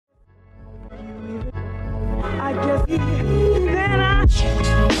then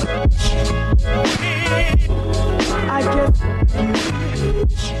I guess.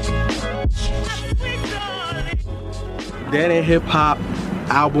 Dead End Hip Hop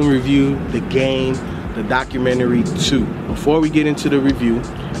album review, The Game, the documentary 2. Before we get into the review,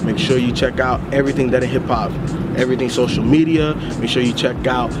 make sure you check out everything Dead End Hip Hop, everything social media. Make sure you check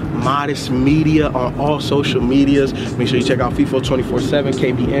out Modest Media on all social medias. Make sure you check out FIFO 24/7,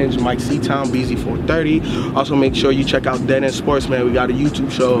 KBNs, Mike C-Town, BZ430. Also make sure you check out Dead End Sports, man. We got a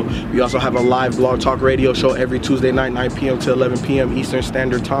YouTube show. We also have a live blog talk radio show every Tuesday night, 9 p.m. to 11 p.m. Eastern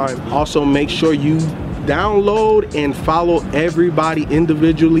Standard Time. Also make sure you download and follow everybody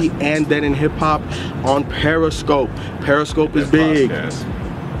individually and Dead End Hip Hop on Periscope. Periscope is big.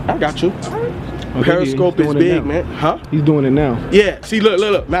 I got you. Okay, Periscope is big, man. Huh? He's doing it now. Yeah. See,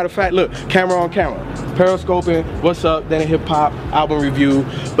 look. Matter of fact, look. Camera on camera. Periscoping. What's up? Dead End Hip Hop album review.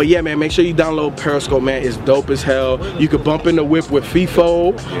 But yeah, man, make sure you download Periscope, man. It's dope as hell. You could bump in the whip with FIFO.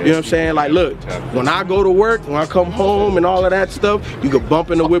 You know what I'm saying? Like, look, when I go to work, when I come home and all of that stuff, you could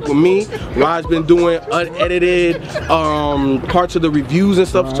bump in the whip with me. Rod's been doing unedited parts of the reviews and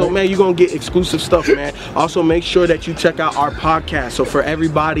stuff. So, man, you're going to get exclusive stuff, man. Also, make sure that you check out our podcast. So, for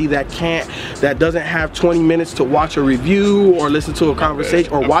everybody that doesn't have 20 minutes to watch a review or listen to a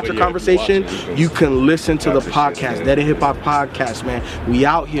conversation or watch a conversation, you can listen to the podcast, Dead End Hip Hop Podcast, man. We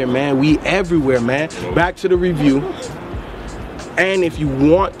out here, man. We everywhere, man. Back to the review. And if you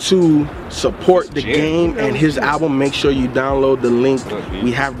want to support The Game and his album, make sure you download the link.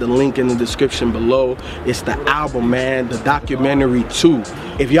 We have the link in the description below. It's the album, man, the documentary 2.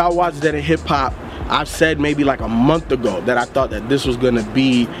 If y'all watch Dead End Hip Hop, I've said maybe like a month ago that I thought that this was gonna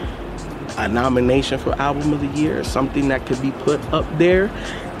be a nomination for Album of the Year, something that could be put up there.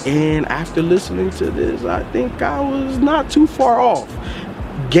 And after listening to this, I think I was not too far off.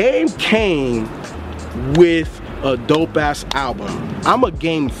 Game came with a dope ass album. I'm a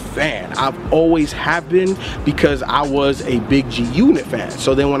Game fan. I've always have been because I was a big G Unit fan.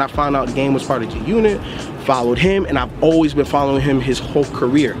 So then when I found out Game was part of G Unit, followed him, and I've always been following him his whole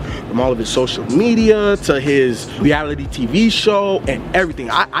career, from all of his social media to his reality TV show and everything.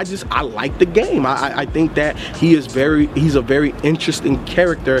 I like The Game. I think that he's a very interesting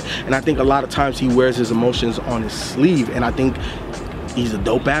character, and I think a lot of times he wears his emotions on his sleeve, and I think he's a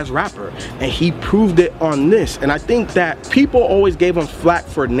dope ass rapper, and he proved it on this. And I think that people always gave him flack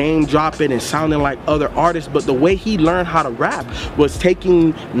for name dropping and sounding like other artists, but the way he learned how to rap was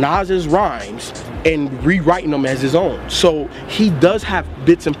taking Nas's rhymes and rewriting them as his own. So he does have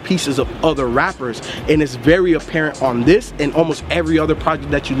bits and pieces of other rappers, and it's very apparent on this and almost every other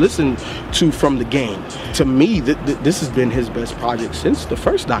project that you listen to from The Game. To me, this has been his best project since the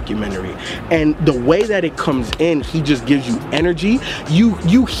first documentary. And the way that it comes in, he just gives you energy.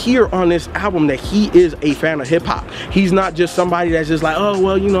 You hear on this album that he is a fan of hip hop. He's not just somebody that's just like, oh,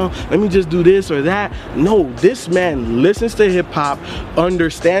 well, you know, let me just do this or that. No, this man listens to hip hop,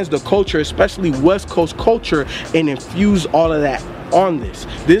 understands the culture, especially West Coast culture, and infuse all of that on this.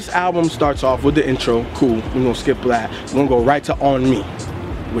 This album starts off with the intro. Cool, we're gonna skip that. We're gonna go right to On Me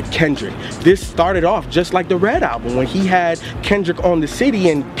with Kendrick. This started off just like the Red album when he had Kendrick on the City,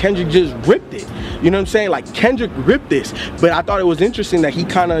 and Kendrick just ripped it. You know what I'm saying? Like, Kendrick ripped this. But I thought it was interesting that he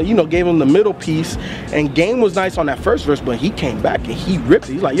kind of, you know, gave him the middle piece, and Game was nice on that first verse, but he came back and he ripped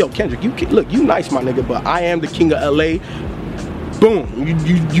it. He's like, yo, Kendrick, look, you nice, my nigga, but I am the king of LA. Boom,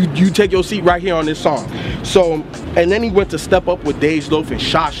 you take your seat right here on this song. So, and then he went to Step Up with Dej Loaf and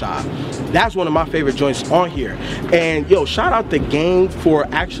Sha Sha. That's one of my favorite joints on here. And yo, shout out The Game for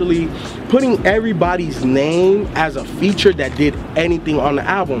actually putting everybody's name as a feature that did anything on the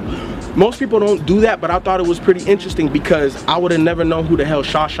album. Most people don't do that, but I thought it was pretty interesting because I would have never known who the hell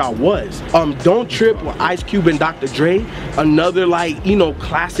Sha Sha was. Don't Trip with Ice Cube and Dr. Dre, another, like, you know,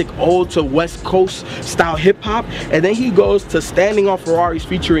 classic old to West Coast style hip hop. And then he goes to Standing on Ferraris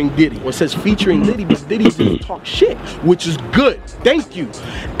featuring Diddy. Well, it says featuring Diddy, but Diddy didn't talk shit, which is good. Thank you.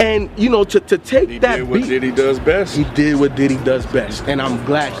 And you know, to take he that did what Diddy does best. He did what Diddy does best, and I'm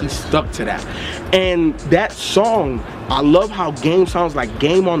glad he stuck to that. And that song, I love how Game sounds like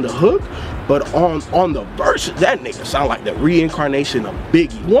Game on the hook, but on the verse, that nigga sound like the reincarnation of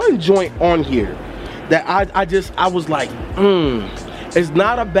Biggie. One joint on here that I was like, it's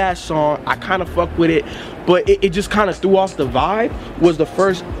not a bad song. I kind of fuck with it, but it just kind of threw off the vibe. Was the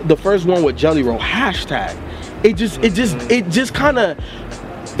first one with Jelly Roll, Hashtag. It just kind of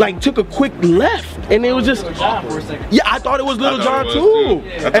like took a quick left, and it was just, yeah, I thought it was Little John too,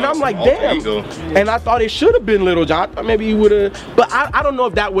 and I'm like, damn. And I thought it should have been Little John. I thought maybe he would have, but I don't know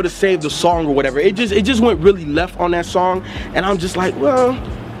if that would have saved the song or whatever. It just went really left on that song, and I'm just like, well,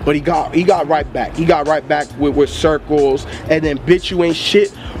 but he got right back. He got right back with Circles, and then Bitch You Ain't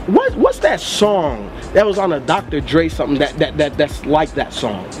Shit. What's that song that was on a Dr. Dre something that's like that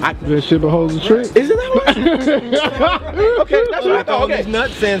song? That shit beholds the trick. Is it that one? Okay, that's what I thought. Okay.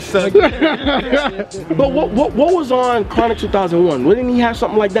 Nuts and suck. But what was on Chronic 2001? Wouldn't he have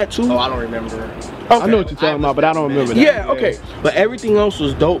something like that too? Oh, I don't remember. Okay. I know what you're talking about, but I don't remember that. Yeah, okay. But everything else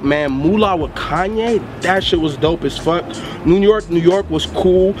was dope, man. Moolah with Kanye, that shit was dope as fuck. New York was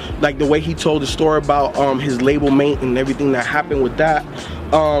cool. Like the way he told the story about his label mate and everything that happened with that.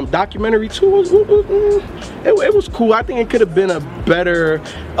 Documentary too was it was cool. I think it could have been a better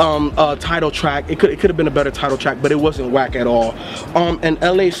title track. It could have been a better title track, but it wasn't whack at all. And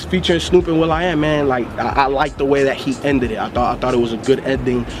LA's featuring Snoop and will.i.am, man, like I like the way that he ended it. I thought it was a good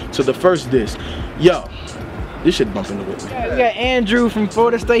ending to the first disc. Yo, this shit bumping the whip. Yeah, we got Andrew from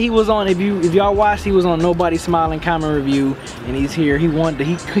Florida State. He was on, if y'all watched, he was on Nobody Smiling Common Review, and he's here. He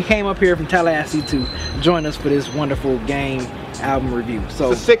came up here from Tallahassee to join us for this wonderful game album review.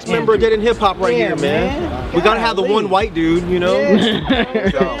 So it's a 6-member Dead in Hip Hop right here, man. We gotta have the one white dude, you know.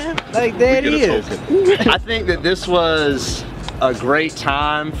 Yeah. Like there it is. I think that this was a great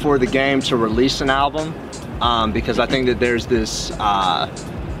time for the game to release an album because I think that there's this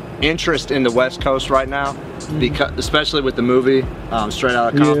interest in the West Coast right now, because especially with the movie Straight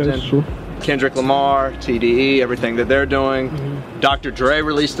Outta Compton. Yeah, Kendrick Lamar, TDE, everything that they're doing. Dr. Dre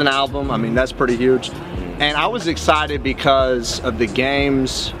released an album. I mean, that's pretty huge. And I was excited because of the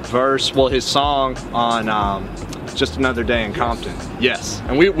Game's verse, well, his song on Just Another Day in Compton. Yes,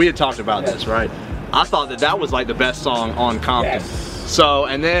 and we had talked about this, right? I thought that was like the best song on Compton. Yes. So,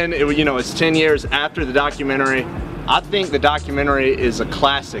 and then, it's 10 years after the documentary. I think the documentary is a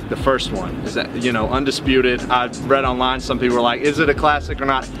classic, the first one. Is that, undisputed. I read online, some people were like, is it a classic or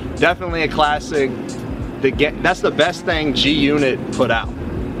not? Definitely a classic. That's the best thing G-Unit put out.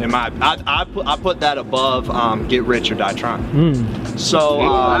 I put that above Get Rich or Die Trying. So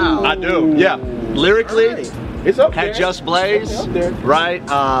I do, yeah. Lyrically, it's up had there. Just Blaze, right?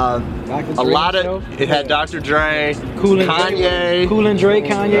 A lot of it had Dr. Dre, Kanye, Cool and Dre,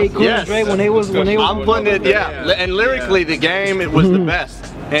 Kanye, Cool and Dre when they was I'm putting it, yeah. And lyrically, the Game, it was the best,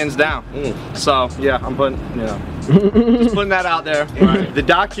 hands down. So yeah, I'm putting, just putting that out there. Right. The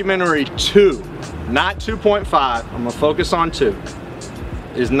documentary 2, not 2.5. I'm gonna focus on 2.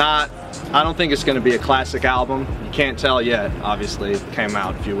 Is not. I don't think it's going to be a classic album. You can't tell yet. Obviously, it came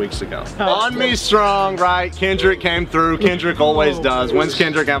out a few weeks ago. On Me Strong, right? Kendrick came through. Kendrick always does. When's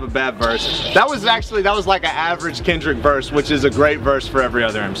Kendrick have a bad verse? That was like an average Kendrick verse, which is a great verse for every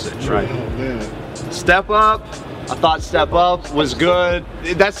other MC, right? Oh, man. Step Up. I thought Step Up was good.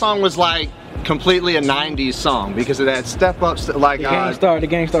 That song was like completely a 90s song because it had Step Up, like the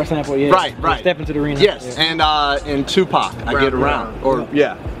Gangstar sample, yeah. Right. Step Into the Arena. Yes, yeah. And Tupac, I Get Around, or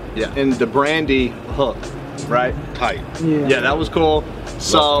yeah, and the Brandy hook, right? Tight. Yeah, that was cool.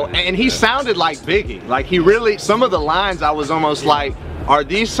 So, and he sounded like Biggie. Like he really, some of the lines I was almost like, are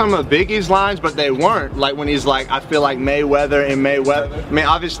these some of Biggie's lines? But they weren't. Like when he's like, I feel like Mayweather and Mayweather. I mean,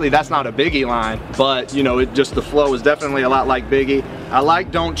 obviously that's not a Biggie line, but it just, the flow is definitely a lot like Biggie. I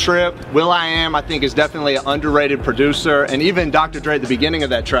like Don't Trip. will.i.am, I think, is definitely an underrated producer. And even Dr. Dre at the beginning of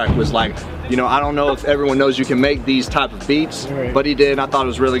that track was like, I don't know if everyone knows you can make these type of beats, but he did. I thought it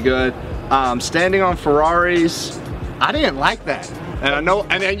was really good. Standing on Ferraris, I didn't like that. And I know,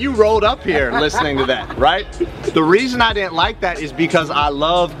 and you rolled up here listening to that, right? The reason I didn't like that is because I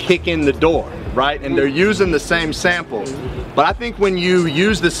love Kicking the Door, right? And they're using the same sample. But I think when you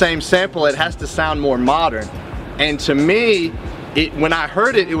use the same sample, it has to sound more modern. And to me, when I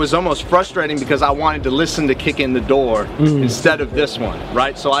heard it, it was almost frustrating because I wanted to listen to Kick in the Door instead of this one,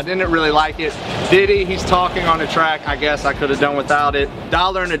 right? So I didn't really like it. Diddy, he's talking on the track. I guess I could have done without it.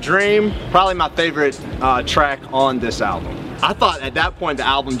 Dollar and a Dream, probably my favorite track on this album. I thought at that point the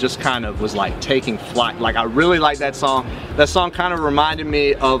album just kind of was like taking flight. Like I really like that song. That song kind of reminded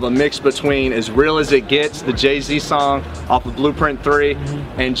me of a mix between As Real As It Gets, the Jay-Z song off of Blueprint 3,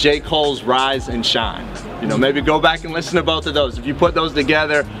 and J. Cole's Rise and Shine. Maybe go back and listen to both of those. If you put those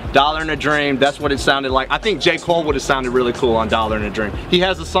together, Dollar and a Dream, that's what it sounded like. I think J. Cole would have sounded really cool on Dollar and a Dream. He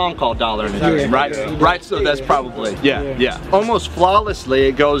has a song called Dollar and a Dream, right? Right, so that's probably, yeah. Almost flawlessly,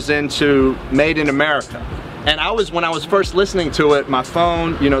 it goes into Made in America. And when I was first listening to it, my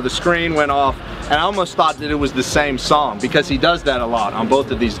phone, the screen went off, and I almost thought that it was the same song because he does that a lot on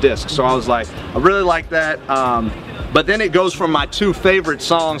both of these discs. So I was like, I really like that. But then it goes from my 2 favorite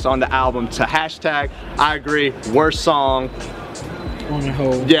songs on the album to hashtag, I agree, worst song. On the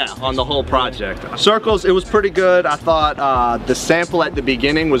whole. Yeah, on the whole project. Circles, it was pretty good. I thought the sample at the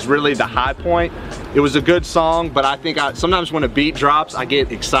beginning was really the high point. It was a good song, but I think sometimes when a beat drops, I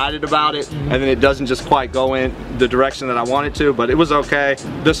get excited about it, and then it doesn't just quite go in the direction that I want it to, but it was okay.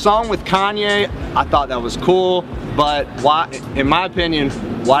 The song with Kanye, I thought that was cool, but why, in my opinion,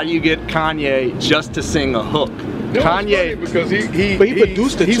 why do you get Kanye just to sing a hook? Kanye, because he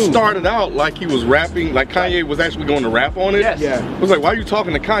produced it. He started out like he was rapping, like Kanye was actually going to rap on it. Yes. Yeah. It was like, why are you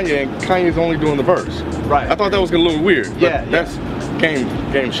talking to Kanye and Kanye's only doing the verse? Right. I thought that was a little weird. But Yeah, that's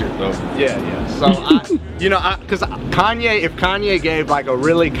game shit though. Yeah. So because Kanye, if Kanye gave like a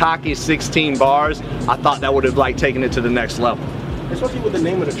really cocky 16 bars, I thought that would have like taken it to the next level. Especially with the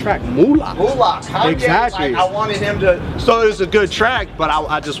name of the track, Moolah. Kanye, Exactly. like, I wanted him to, so it was a good track, but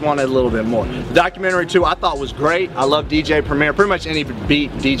I just wanted a little bit more. The documentary too, I thought was great. I love DJ Premier. Pretty much any beat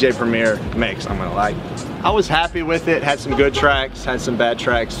DJ Premier makes, I'm gonna like. I was happy with it. Had some good tracks, had some bad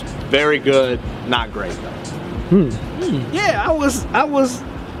tracks. Very good, not great though. Yeah, I was,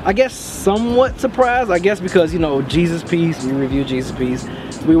 I guess, somewhat surprised. I guess because, you know, Jesus Piece, we reviewed Jesus Piece.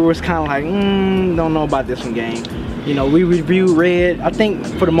 We were kind of like, don't know about this one, game. You know, we reviewed Red. I think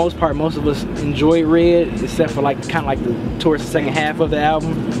for the most part, most of us enjoyed Red, except for like kind of like towards the second half of the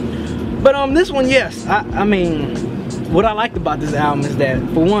album. But this one, yes. I mean, what I liked about this album is that,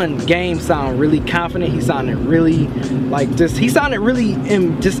 for one, Game sounded really confident. He sounded really like he sounded really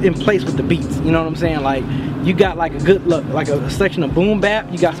in place with the beats. You know what I'm saying? Like, you got like a good look, like a section of boom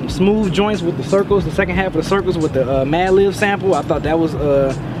bap. You got some smooth joints with the circles, the second half of the circles with the Madlib sample. I thought that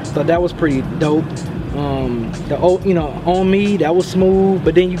was pretty dope. You know, On Me, that was smooth.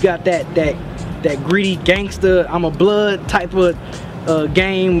 But then you got that gritty gangster, I'm a blood type of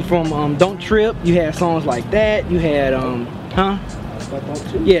Game from Don't Trip. You had songs like that. You had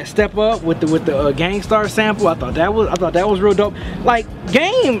yeah, Step Up with the Gangstar sample. I thought that was real dope. Like,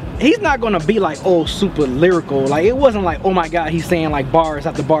 Game, he's not gonna be like, oh, super lyrical. Like, it wasn't like, oh my god, he's saying like bars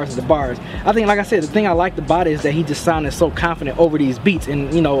after bars after bars. I think, like I said, the thing I liked about it is that he just sounded so confident over these beats.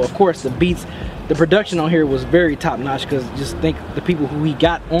 And, you know, of course, the beats, the production on here was very top notch, because just think the people who he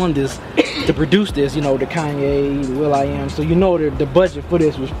got on this to produce this, you know, the Kanye, the Will.i.am, so you know the budget for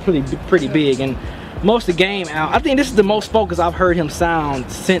this was pretty big. And most of the Game out, I think this is the most focused I've heard him sound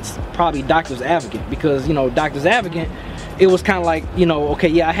since probably Doctor's Advocate, because, you know, Doctor's Advocate, it was kind of like, you know, okay,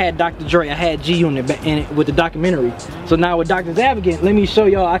 yeah, I had Dr. Dre, I had G on it with the documentary. So now with Doctor's Advocate, let me show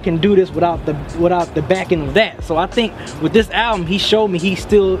y'all I can do this without the backing of that. So I think with this album, he showed me he's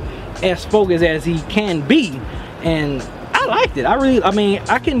still as focused as he can be, and I liked it. I mean,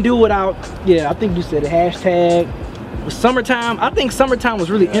 I can do without, yeah, I think you said a hashtag. Summertime, I think Summertime was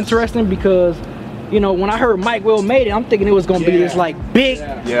really interesting because, you know, when I heard Mike Will Made It, I'm thinking it was gonna be this like big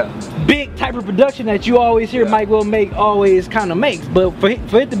type of production that you always hear Mike Will always kind of makes. But for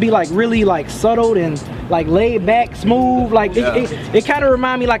it to be like really like subtle and like laid back, smooth, like it kind of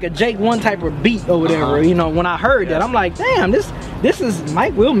remind me like a Jake One type of beat or whatever. You know, when I heard that, I'm like, damn, this is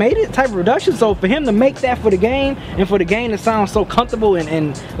Mike Will Made It type of production. So for him to make that for the Game, and for the Game to sound so comfortable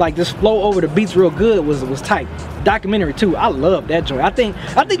and like just flow over the beats real good was tight. Documentary too, I love that joint. I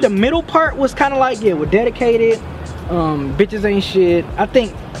think the middle part was kind of like, yeah, we're dedicated, bitches ain't shit. I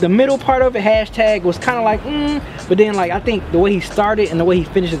think the middle part of it, hashtag, was kind of like but then like I think the way he started and the way he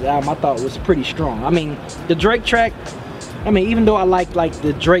finished his album, I thought was pretty strong. I mean, the Drake track, I mean, even though I like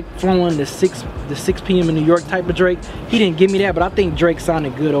the Drake flowing, the 6 p.m. in New York type of Drake, he didn't give me that, but I think Drake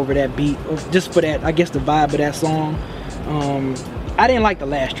sounded good over that beat, just for that, I guess, the vibe of that song. I didn't like the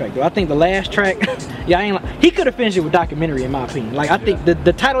last track though. I think the last track, he could have finished it with Documentary, in my opinion. Like, I think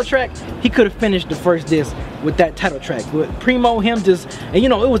the title track, he could have finished the first disc with that title track. But Primo, him just, and you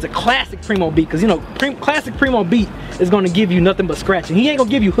know, it was a classic Primo beat, because you know, classic Primo beat is gonna give you nothing but scratching. He ain't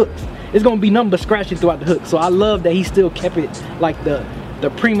gonna give you hooks. It's gonna be nothing but scratching throughout the hook. So I love that he still kept it like the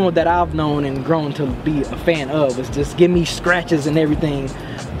Primo that I've known and grown to be a fan of. It's just give me scratches and everything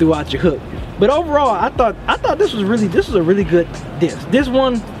throughout your hook. But overall, I thought this was a really good disc.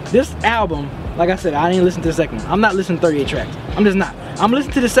 This album, like I said, I didn't listen to the second one. I'm not listening to 38 tracks. I'm just not. I'm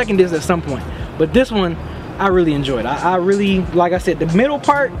listening to the second disc at some point. But this one, I really enjoyed. I really, like I said, the middle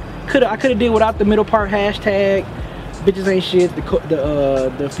part I could have did without the middle part, hashtag, bitches ain't shit,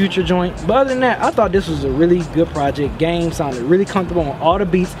 the Future joint. But other than that, I thought this was a really good project. Game sounded really comfortable on all the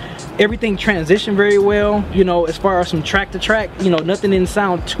beats. Everything transitioned very well, you know, as far as from track to track. You know, nothing didn't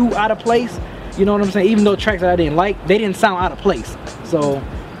sound too out of place. You know what I'm saying? Even though tracks that I didn't like, they didn't sound out of place. So,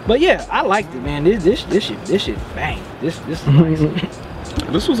 but yeah, I liked it, man. This shit bang. This is nice.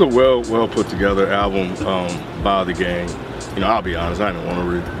 This was a well put together album by the Game. You know, I'll be honest, I didn't want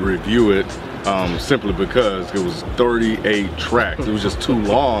to review it simply because it was 38 tracks. It was just too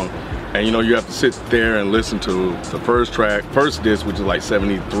long. And you know, you have to sit there and listen to the first disc, which is like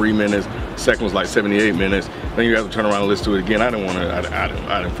 73 minutes, second was like 78 minutes. Then you have to turn around and listen to it again. I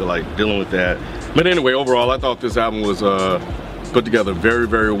didn't feel like dealing with that. But anyway, overall, I thought this album was put together very,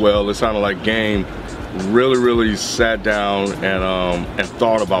 very well. It sounded like Game really sat down and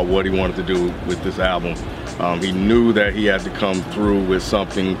thought about what he wanted to do with this album. He knew that he had to come through with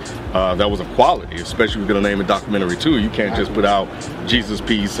something that was a quality, especially if you're gonna name a documentary too. You can't just put out Jesus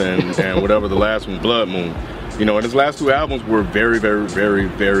Piece and whatever the last one, Blood Moon. You know, and his last two albums were very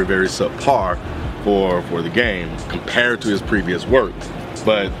subpar for the Game compared to his previous work.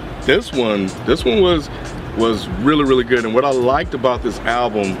 But this one was really good. And what I liked about this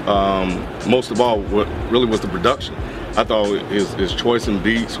album, most of all, what really was the production. I thought his choice in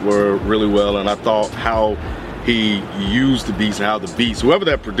beats were really well, and I thought how he used the beats and how the beats, whoever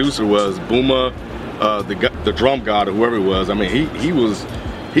that producer was, Booma, the drum god or whoever it was, I mean,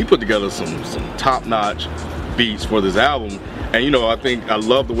 he put together some top-notch beats for this album. And you know, I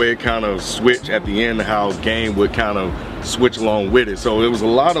love the way it kind of switched at the end, how Game would kind of switch along with it. So there was a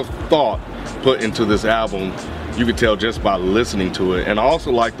lot of thought put into this album. You could tell just by listening to it. And I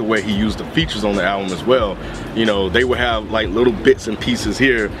also like the way he used the features on the album as well. You know, they would have like little bits and pieces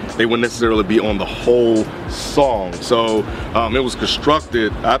here. They wouldn't necessarily be on the whole song. So it was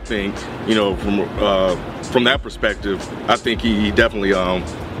constructed, I think, you know, from that perspective. I think he definitely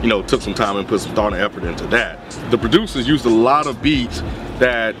you know, took some time and put some thought and effort into that. The producers used a lot of beats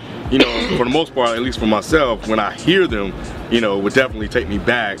that, you know, for the most part, at least for myself, when I hear them, you know, would definitely take me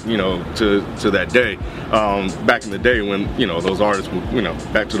back, you know, to that day, back in the day when, you know, those artists would, you know,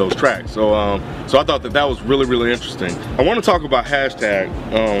 back to those tracks. So so I thought that was really interesting. I want to talk about Hashtag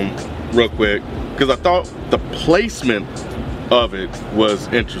real quick, because I thought the placement of it was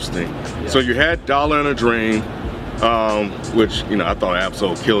interesting. Yeah. So you had Dollar and a Dream, which, you know, I thought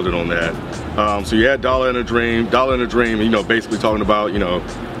Ab-Soul killed it on that. So you had Dollar and a Dream, you know, basically talking about, you know,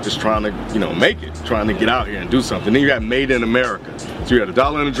 just trying to, you know, make it, trying to get out here and do something. Then you had Made in America. So you had a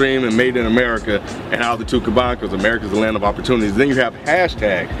Dollar and a Dream and Made in America, and how the two combine, because America's the land of opportunities. Then you have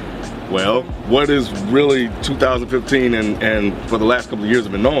Hashtag. Well, what is really 2015 and for the last couple of years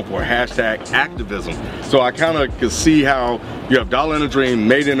have been known for? Hashtag activism. So I kind of could see how you have Dollar and a Dream,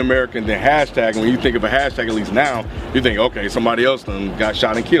 Made in America, and then Hashtag. And when you think of a hashtag, at least now, you think, okay, somebody else done got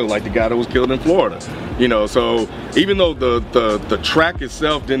shot and killed, like the guy that was killed in Florida. You know, so even though the track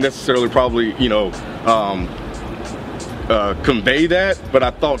itself didn't necessarily probably, you know, convey that, but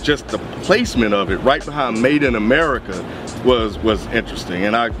I thought just the placement of it right behind Made in America was interesting.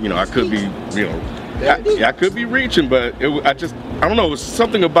 And I could be, you know, I could be reaching, but I don't know, it was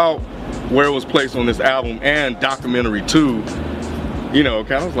something about where it was placed on this album and documentary too, you know,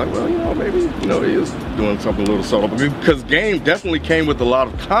 kind of like, well, you know, maybe, you know, he is doing something a little subtle, because Game definitely came with a lot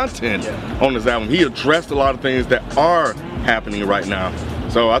of content on this album. He addressed a lot of things that are happening right now.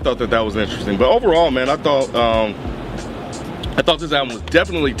 So I thought that was interesting. But overall, man, I thought this album was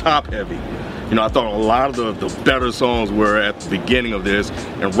definitely top heavy. You know, I thought a lot of the better songs were at the beginning of this,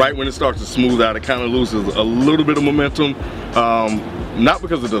 and right when it starts to smooth out, it kind of loses a little bit of momentum. Not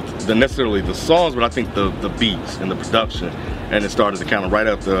because of the necessarily the songs, but I think the beats and the production. And it started to kind of, right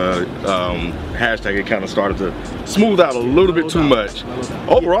after Hashtag, it kind of started to smooth out a little bit too much.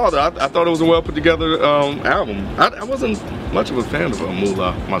 Overall, though, I thought it was a well put together album. I wasn't much of a fan of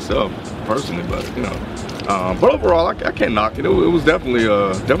Moolah myself, personally, but you know. But overall, I can't knock it. It was definitely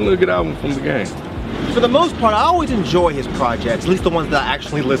a good album from the Game. For the most part, I always enjoy his projects, at least the ones that I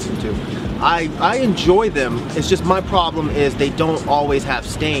actually listen to. I enjoy them. It's just my problem is they don't always have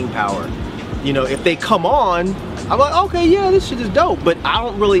staying power. You know, if they come on, I'm like, okay, yeah, this shit is dope, but I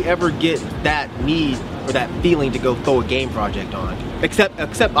don't really ever get that need or that feeling to go throw a Game project on. Except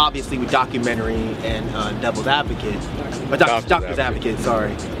obviously with Documentary and Devil's Advocate. Doctor's Advocate,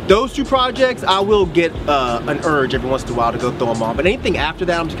 sorry. Those two projects, I will get an urge every once in a while to go throw them on. But anything after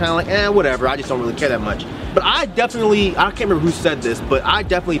that, I'm just kind of like, whatever. I just don't really care that much. But I can't remember who said this, but I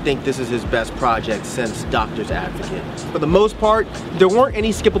definitely think this is his best project since Doctor's Advocate. For the most part, there weren't any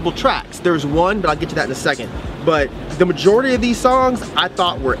skippable tracks. There's one, but I'll get to that in a second. But the majority of these songs I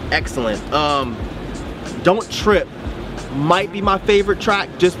thought were excellent. Don't Trip might be my favorite track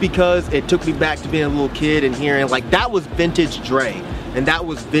just because it took me back to being a little kid and hearing, like, that was vintage Dre and that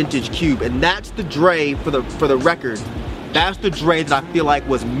was vintage Cube, and that's the Dre, for the record, that's the Dre that I feel like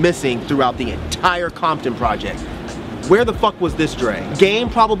was missing throughout the entire Compton project. Where the fuck was this Dre? Game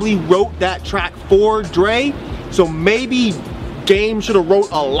probably wrote that track for Dre, so maybe Game should have wrote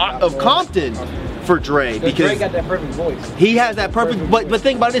a lot of Compton for Dre, because Dre got that perfect voice. He has that perfect, but the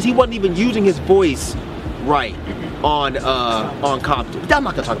thing about it is he wasn't even using his voice right on Compton. I'm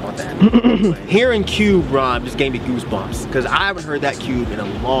not gonna talk about that. Hearing Cube rhyme just gave me goosebumps because I haven't heard that Cube in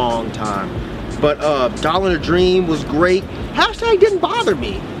a long time. But Dollar in a Dream was great. Hashtag didn't bother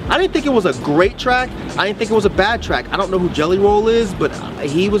me. I didn't think it was a great track. I didn't think it was a bad track. I don't know who Jelly Roll is, but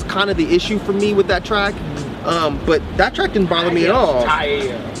he was kind of the issue for me with that track. But that track didn't bother me at all.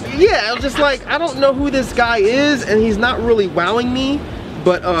 Yeah, I was just like, I don't know who this guy is, and he's not really wowing me.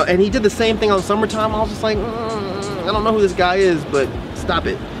 But and he did the same thing on Summertime. I was just like, I don't know who this guy is, but stop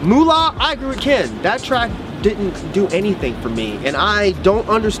it. Moolah, I agree with Ken. That track didn't do anything for me, and I don't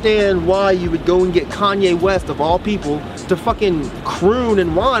understand why you would go and get Kanye West of all people to fucking croon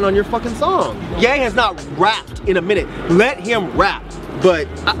and whine on your fucking song. Ye has not rapped in a minute. Let him rap. But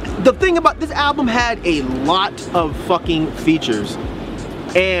the thing about this album had a lot of fucking features,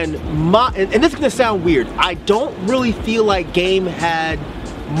 and this is gonna sound weird. I don't really feel like Game had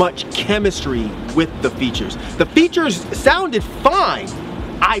much chemistry with the features. The features sounded fine.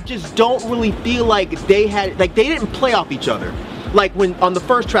 I just don't really feel like they didn't play off each other. Like when on the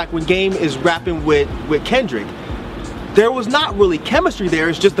first track when Game is rapping with Kendrick, there was not really chemistry there.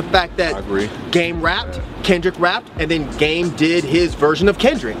 It's just the fact that Game rapped, Kendrick rapped, and then Game did his version of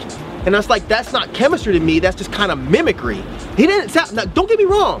Kendrick. And I was like, that's not chemistry to me, that's just kind of mimicry. He didn't sound, now, don't get me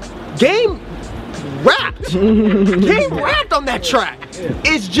wrong, Game rapped. Game rapped on that track.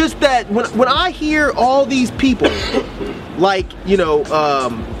 It's just that when I hear all these people, like, you know,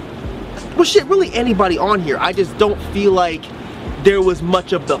 well shit, really anybody on here, I just don't feel like there was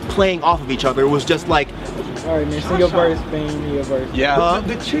much of the playing off of each other. It was just like, all right, man, sing your verse, Bane, your verse. Yeah.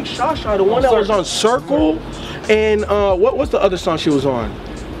 The chick Shasha, the one that was on Circle, and what's the other song she was on?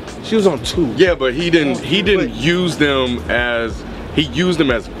 She was on 2. Yeah, but he didn't use them as, he used them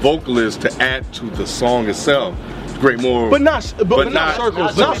as vocalists to add to the song itself. Great more, but not circles,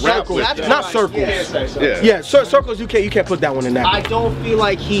 not circles. Yeah, circles. You can't put that one in that. I don't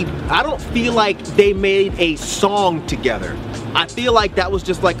feel like they made a song together. I feel like that was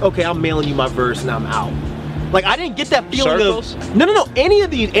just like, okay, I'm mailing you my verse and I'm out. Like I didn't get that feeling of no. Any of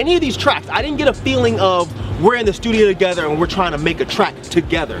these tracks, I didn't get a feeling of we're in the studio together and we're trying to make a track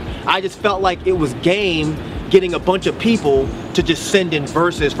together. I just felt like it was Game getting a bunch of people to just send in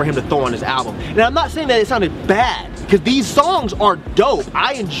verses for him to throw on his album. And I'm not saying that it sounded bad, because these songs are dope.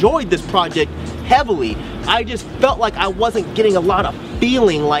 I enjoyed this project heavily. I just felt like I wasn't getting a lot of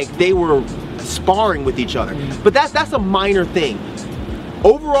feeling like they were sparring with each other. But that's a minor thing.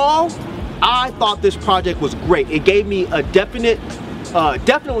 Overall, I thought this project was great. It gave me a definitely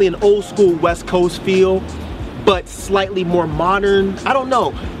an old school West Coast feel, but slightly more modern. I don't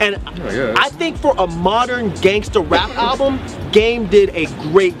know. And I think for a modern gangster rap album, Game did a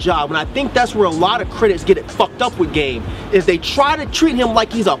great job. And I think that's where a lot of critics get it fucked up with Game, is they try to treat him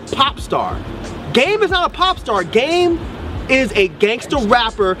like he's a pop star. Game is not a pop star. Game is a gangster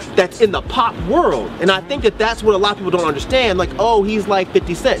rapper that's in the pop world. And I think that that's what a lot of people don't understand. Like, oh, he's like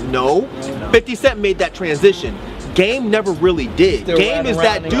 50 Cent. No, 50 Cent made that transition. Game never really did. Game is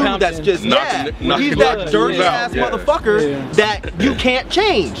that dude that's just, he's that dirty ass motherfucker that you can't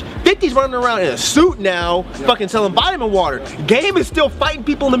change. 50's running around in a suit now, fucking selling vitamin water. Game is still fighting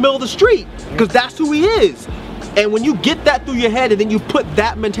people in the middle of the street, because that's who he is. And when you get that through your head and then you put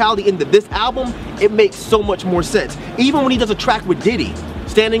that mentality into this album, it makes so much more sense. Even when he does a track with Diddy,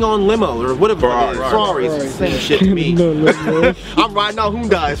 Standing on Limo or whatever, Ferraris, it's the same shit to me. I'm riding on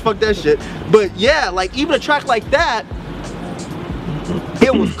Hyundais, fuck that shit. But yeah, like even a track like that,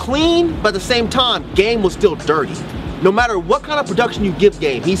 it was clean, but at the same time, Game was still dirty. No matter what kind of production you give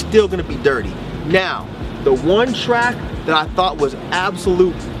Game, he's still gonna be dirty. Now, the one track that I thought was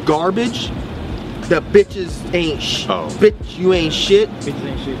absolute garbage, the Bitches Ain't Shit. Bitch, you ain't shit. Bitches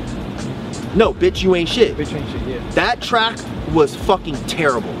ain't shit. No, bitch, you ain't shit. Bitch ain't shit, yeah. That track was fucking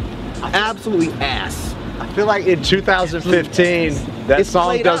terrible. Absolutely ass. I feel like in 2015, that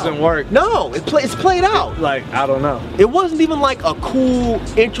song doesn't work. No, it's played out. Like, I don't know. It wasn't even like a cool,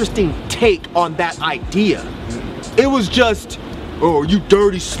 interesting take on that idea. It was just, oh, you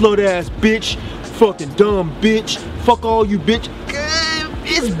dirty slut ass bitch, fucking dumb bitch, fuck all you bitch.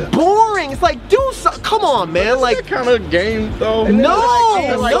 It's boring. It's like, dude, come on, man. Like that kind of Game though.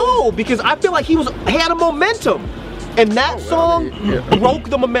 No, because I feel like he had a momentum. And that song broke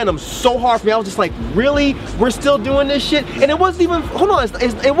the momentum so hard for me. I was just like, really? We're still doing this shit? And it wasn't even, hold on,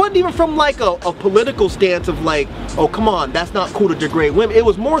 it wasn't even from like a political stance of like, oh, come on, that's not cool to degrade women. It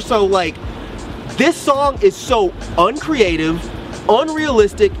was more so like, this song is so uncreative,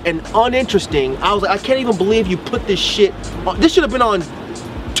 unrealistic, and uninteresting. I was like, I can't even believe you put this shit on. This should have been on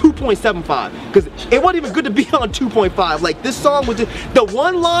 2.75, because it wasn't even good to be on 2.5. Like, this song was just, the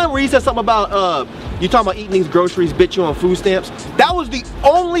one line where he said something about You talking about eating these groceries, bitch, you on food stamps? That was the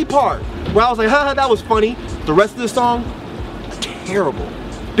only part where I was like, haha, that was funny. The rest of the song, terrible.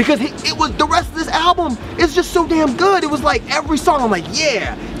 Because it was, the rest of this album is just so damn good. It was like every song, I'm like,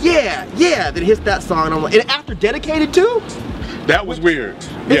 yeah, yeah, yeah. Then it hits that song, and I'm like, and after Dedicated too? That was weird.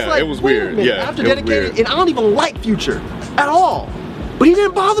 Yeah, like, it was weird. Yeah, after Dedicated, and I don't even like Future at all. But he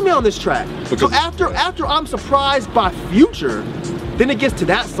didn't bother me on this track. So after I'm surprised by Future, then it gets to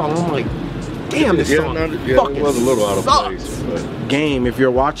that song, I'm like, damn, this song fucking it was a little out of sucks. place. But. Game, if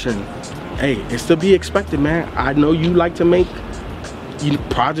you're watching, hey, it's to be expected, man. I know you like to make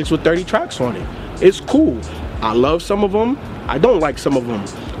projects with 30 tracks on it. It's cool. I love some of them. I don't like some of them.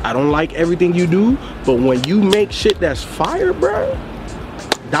 I don't like everything you do, but when you make shit that's fire, bro,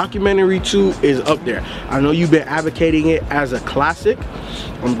 Documentary 2 is up there. I know you've been advocating it as a classic.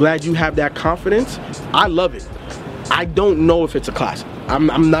 I'm glad you have that confidence. I love it. I don't know if it's a classic.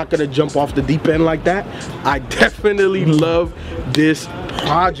 I'm not gonna jump off the deep end like that. I definitely love this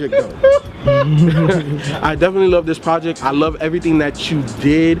project though. I definitely love this project. I love everything that you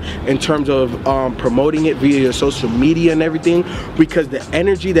did in terms of promoting it via your social media and everything, because the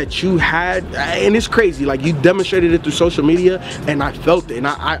energy that you had, and it's crazy, like you demonstrated it through social media, and I felt it, and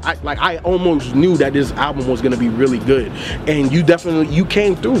I almost knew that this album was gonna be really good, and you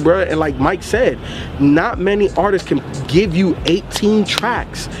came through, bro. And like Mike said, not many artists can give you 18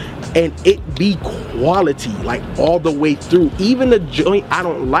 tracks and it be quality, like all the way through. Even the joint I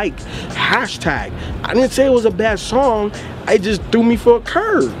don't like, hashtag, I didn't say it was a bad song, it just threw me for a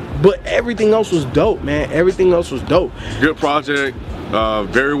curve, but everything else was dope, man. Everything else was dope. Good project,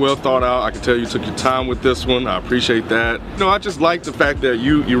 very well thought out. I can tell you took your time with this one. I appreciate that. You know, I just like the fact that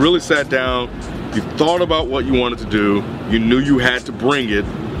you really sat down, you thought about what you wanted to do, you knew you had to bring it,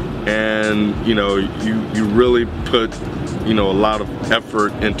 and you know, you really put, you know, a lot of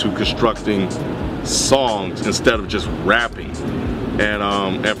effort into constructing songs instead of just rapping,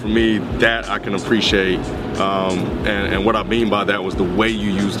 and for me, that I can appreciate, and what I mean by that was the way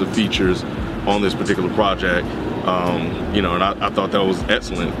you used the features on this particular project, you know, and I thought that was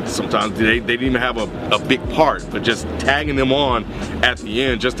excellent. Sometimes they didn't even have a big part, but just tagging them on at the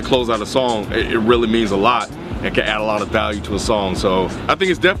end just to close out a song, it really means a lot and can add a lot of value to a song. So I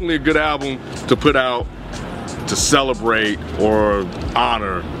think it's definitely a good album to put out to celebrate or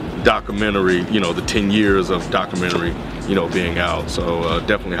honor Documentary, you know, the 10 years of Documentary, you know, being out. So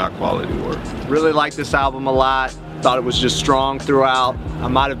definitely high quality work. Really like this album a lot. Thought it was just strong throughout. I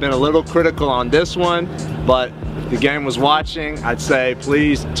might have been a little critical on this one, but if the game was watching, I'd say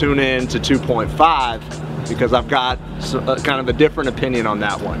please tune in to 2.5 because I've got kind of a different opinion on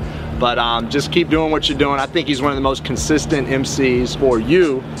that one. But just keep doing what you're doing. I think he's one of the most consistent MCs for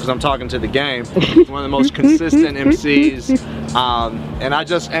you, because I'm talking to the game. He's one of the most consistent MCs.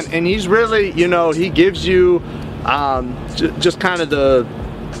 And he's really, you know, he gives you just kind of the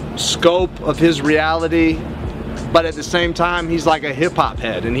scope of his reality, but at the same time, he's like a hip hop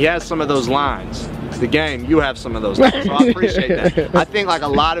head, and he has some of those lines. The game, you have some of those lines, so I appreciate that. I think like a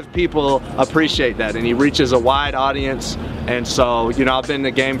lot of people appreciate that, and he reaches a wide audience. And so, you know, I've been a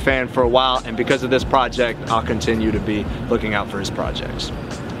Game fan for a while, and because of this project, I'll continue to be looking out for his projects.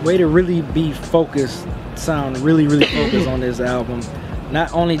 Way to really be focused, sound really focused on this album.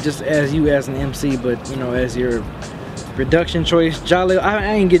 Not only just as you as an MC, but, you know, as your production choice. Jaleel,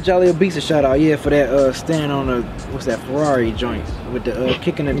 I didn't get Jaleel Beats a shout out yet for that standing on a, what's that, Ferrari joint with the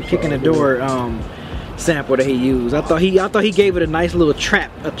kicking the door sample that he used. I thought he gave it a nice little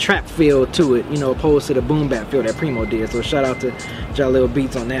trap feel to it, you know, opposed to the boom bap feel that Primo did. So shout out to Jaleel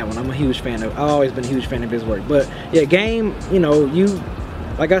Beats on that one. I'm a huge fan of. I've always been a huge fan of his work. But yeah, Game, you know, you,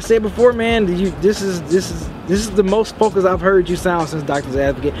 like I said before, man, this is the most focused I've heard you sound since Doctor's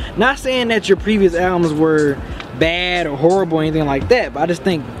Advocate. Not saying that your previous albums were bad or horrible or anything like that, but I just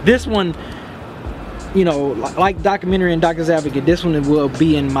think this one, you know, like Documentary and Doctor's Advocate, this one will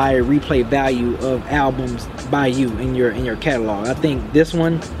be in my replay value of albums by you in your catalog. I think this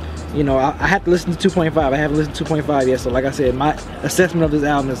one, you know, I have to listen to 2.5. I haven't listened to 2.5 yet, so like I said, my assessment of this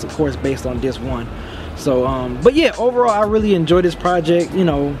album is of course based on this one. So but yeah, overall I really enjoyed this project. You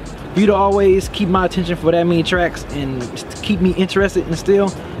know, for you to always keep my attention for that many tracks and keep me interested and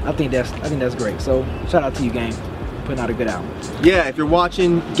still, I think that's great. So shout out to you, Game, putting out a good album. Yeah, if you're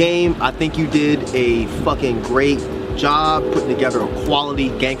watching, Game, I think you did a fucking great job putting together a quality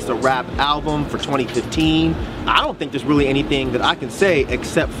gangsta rap album for 2015. I don't think there's really anything that I can say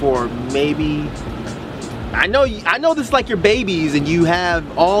except for maybe, I know this is like your babies and you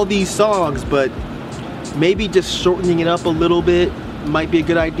have all these songs, but maybe just shortening it up a little bit might be a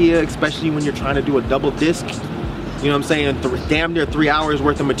good idea, especially when you're trying to do a double disc. You know what I'm saying? Damn near 3 hours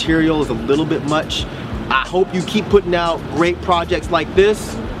worth of material is a little bit much. I hope you keep putting out great projects like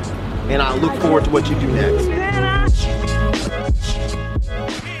this, and I look forward to what you do next.